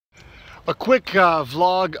A quick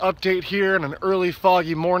vlog update here on an early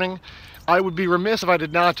foggy morning. I would be remiss if I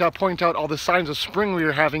did not point out all the signs of spring we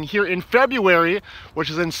are having here in February,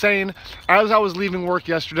 which is insane. As I was leaving work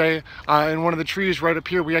yesterday, in one of the trees right up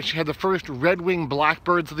here, we actually had the first red-winged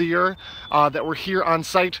blackbirds of the year that were here on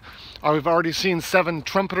site. We've already seen 7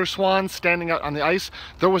 trumpeter swans standing out on the ice.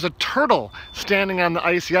 There was a turtle standing on the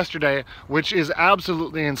ice yesterday, which is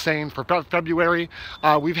absolutely insane for February.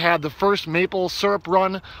 We've had the first maple syrup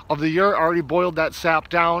run of the year, already boiled that sap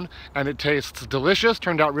down, and it tastes delicious,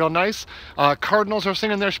 turned out real nice. Cardinals are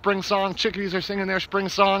singing their spring song, chickadees are singing their spring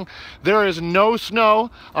song. There is no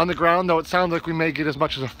snow on the ground, though it sounds like we may get as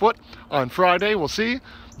much as a foot on Friday, we'll see.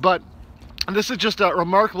 But this is just a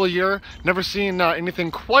remarkable year. Never seen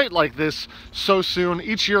anything quite like this so soon.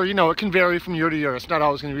 Each year, you know, it can vary from year to year. It's not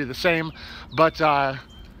always going to be the same, but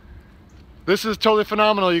this is totally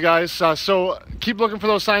phenomenal, you guys. So keep looking for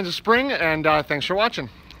those signs of spring, and thanks for watching.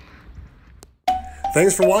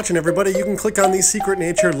 Thanks for watching, everybody. You can click on the Secret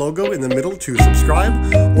Nature logo in the middle to subscribe,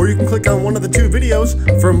 or you can click on one of the 2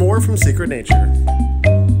 videos for more from Secret Nature.